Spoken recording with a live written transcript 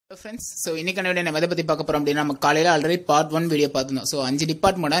Friends, so இன்னைக்கு நம்ம எதை பத்தி பார்க்க போறோம் அப்படினா நம்ம காலையில ஆல்ரெடி பார்ட் 1 வீடியோ பார்த்தோம். So 5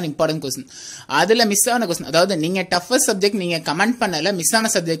 டிபார்ட்மென்ட்டா important question. அதுல மிஸ் ஆன क्वेश्चन அதாவது நீங்க டஃபஸ்ட் சப்ஜெக்ட் நீங்க கமெண்ட் பண்ணல மிஸ்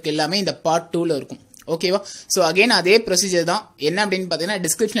ஆன சப்ஜெக்ட் எல்லாமே இந்த பார்ட் 2ல இருக்கும். ஓகேவா? சோ அகைன் அதே ப்ரொசீஜர் தான். என்ன அப்படினு பாத்தீங்கன்னா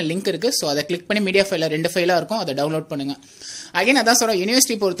டிஸ்கிரிப்ஷன்ல லிங்க் இருக்கு. சோ அதை கிளிக் பண்ணி மீடியா ஃபைல்ல ரெண்டு ஃபைலா இருக்கும். அதை டவுன்லோட் பண்ணுங்க. அகைன் அதான் சொல்ற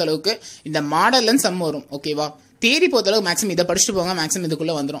யுனிவர்சிட்டி பொறுத்த அளவுக்கு இந்த மாடல்ல சம் வரும். ஓகேவா? தியரி பொறுத்தளவுக்கு மேக்ஸிமம் இதை படிச்சுட்டு போங்க, மேக்ஸிமம்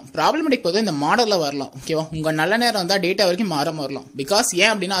இதுக்குள்ள வந்துடும். ப்ராப்ளமேட்டிக் போது இந்த மாடல்ல வரலாம். ஓகேவா? உங்க நல்ல நேரம் வந்தா டேட்டா வரைக்கும் மாறாம வரலாம். பிகாஸ்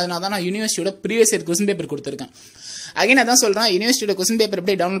ஏன் அப்படின்னா அதனால தான் நான் யூனிவர்சிட்டியோட ப்ரீவியஸ் இயர் கொஸ்டின் பேப்பர் கொடுத்துருக்கேன். அகைன் அதான் சொல்றேன், யூனிவர்சிட்டியோட கொஸ்டின் பேப்பர்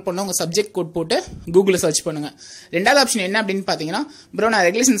எப்படி டவுன்லோட் பண்ண உங்க சப்ஜெக்ட் கோட் போட்டு கூகுள்ல சர்ச் பண்ணுங்க. ரெண்டாவது ஆப்ஷன் என்ன அப்படின்னு பாத்தீங்கன்னா, ப்ரோ நான்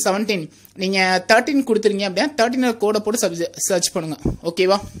ரெகுலேஷன் 17 நீங்க 13 கொடுத்துருங்க அப்படின்னா 13 கோட போட்டு சர்ச் பண்ணுங்க.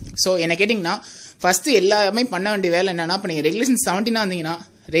 ஓகேவா? ஸோ என்ன கேட்டீங்கன்னா ஃபர்ஸ்ட் எல்லாமே பண்ண வேண்டிய வேலை என்னன்னா, இப்போ நீங்க ரெகுலேஷன் 17 வந்தீங்கன்னா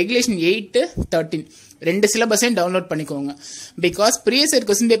ரெகுலேஷன் 8, 13 ரெண்டு சிலபஸையும் டவுன்லோட் பண்ணிக்கோங்க. Because previous year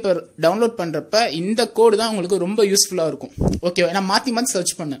question paper download பண்றப்ப இந்த கோடு தான் உங்களுக்கு ரொம்ப யூஸ்ஃபுல்லா இருக்கும். ஓகேவா? நான் மாத்தி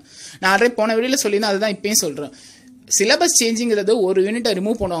சர்ச் பண்ணேன். நான் ஆல்ரெடி போன வீடியோல சொல்லியிருந்தேன், அதுதான் இப்பயும் சொல்றேன். சிலபஸ் சேஞ்சிங்கிறது ஒரு யூனிட்டை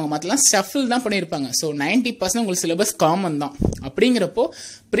ரிமூவ் பண்ணுவாங்க, மற்றலாம் ஷஃபில் தான் பண்ணியிருப்பாங்க. ஸோ 90% உங்களுக்கு சிலபஸ் காமன் தான். அப்படிங்கிறப்போ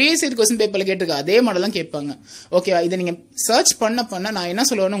ப்ரீவியஸ் இயர் கொஸ்டின் பேப்பர்ல கேட்டிருக்க அதே மாடல் தான் கேட்பாங்க. ஓகேவா? இதை நீங்க சர்ச் பண்ண நான் என்ன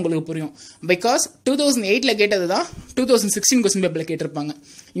சொல்லுவேன்னு உங்களுக்கு புரியும். பிகாஸ் 2008ல கேட்டது தான் 2016 கொஸ்டின் பேப்பர்ல கேட்டிருப்பாங்க.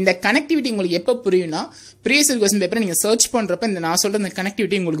 இந்த கனெக்டிவிட்டி உங்களுக்கு எப்போ புரியும்னா ப்ரீவியஸ் இயர் கொஸ்டின் பேப்பரை நீங்க சர்ச் பண்றப்ப இந்த நான் சொல்ற இந்த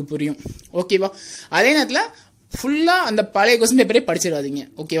கனெக்டிவிட்டி உங்களுக்கு புரியும். ஓகேவா? அதே நேரத்தில் ஃபுல்லா அந்த பழைய கொஸ்டின் பேப்பரே படிச்சிடாதீங்க.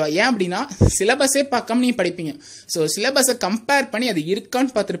 ஓகேவா? ஏன் அப்படின்னா சிலபஸே பார்க்காம நீங்க படிப்பீங்க. ஸோ சிலபஸை கம்பேர் பண்ணி அது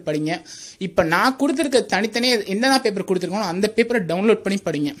இருக்கான்னு பார்த்துட்டு படிங்க. இப்போ நான் கொடுத்துருக்க தனித்தனியாக என்ன பேப்பர் கொடுத்துருக்கோம் அந்த பேப்பரை டவுன்லோட் பண்ணி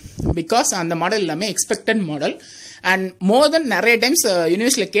படிங்க. பிகாஸ் அந்த மாடல் எல்லாமே எக்ஸ்பெக்டட் மாடல் அண்ட் மோர் தென் நிறைய டைம்ஸ்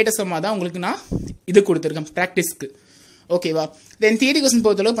யூனிவர்சிட்டியில் கேட்ட சம்மா தான் உங்களுக்கு நான் இது கொடுத்துருக்கேன் ப்ராக்டிஸ்க்கு. ஓகேவா? தென் தியரி கொஸ்டின்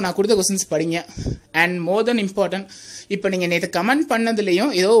பொறுத்தளவு இப்போ நான் கொடுத்த கொஸ்டின்ஸ் படிங்க. அண்ட் மோர் தென் இம்பார்ட்டன்ட், இப்போ நீங்கள் நேற்று கமெண்ட்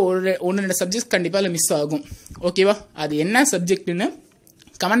பண்ணதுலேயும் ஏதோ ஒன்று ரெண்டு சப்ஜெக்ட் கண்டிப்பாக அதில் மிஸ் ஆகும். ஓகேவா? அது என்ன சப்ஜெக்ட்னு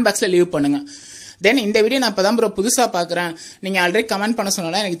கமெண்ட் பாக்ஸில் லீவ் பண்ணுங்க. தென் இந்த வீடியோ நான் இப்போ தான் ப்ரோ புதுசாக பார்க்குறேன், நீங்கள் ஆல்ரெடி கமெண்ட் பண்ண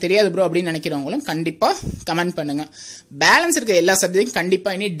சொன்னாலும் எனக்கு தெரியாது ப்ரோ அப்படின்னு நினைக்கிறவங்களும் கண்டிப்பாக கமெண்ட் பண்ணுங்க. பேலன்ஸ் இருக்க எல்லா சப்ஜெக்டும்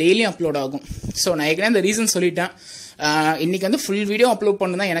கண்டிப்பாக இனி டெய்லியும் அப்லோட் ஆகும். ஸோ நான் ஏற்கனவே இந்த ரீசன் சொல்லிட்டேன். இன்னைக்கு வந்து ஃபுல் வீடியோ அப்லோட்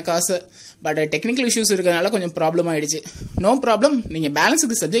பண்ணணும் தான் எனக்கு ஆசை. பட் டெக்னிக்கல் இஷ்யூஸ் இருக்கிறதுனால கொஞ்சம் ப்ராப்ளம் ஆயிடுச்சு. நோ ப்ராப்ளம், நீங்கள்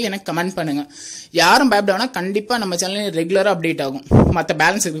பேலன்ஸுக்கு சப்ஜெக்ட் எனக்கு கமெண்ட் பண்ணுங்க. யாரும் பயப்படாமனா கண்டிப்பாக நம்ம சேனல் ரெகுலராக அப்டேட் ஆகும் மற்ற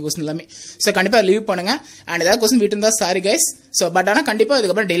பேலன்ஸ் இருக்க கொஸ்டின் எல்லாமே. ஸோ கண்டிப்பாக லீவ் பண்ணுங்க. அண்ட் ஏதாவது கொஸ்டின் விட்டு இருந்தால் சாரி கைஸ். ஸோ பட் ஆனால் கண்டிப்பாக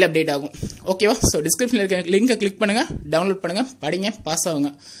இதுக்கப்புறம் டெய்லி அப்டேட் ஆகும். ஓகேவா? ஸோ டிஸ்கிரிப்ஷனில் இருக்க லிங்கை கிளிக் பண்ணுங்க, டவுன்லோட் பண்ணுங்க, படிங்க, பாஸ்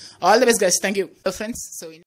ஆகுங்க. All the best guys. Thank you friends. So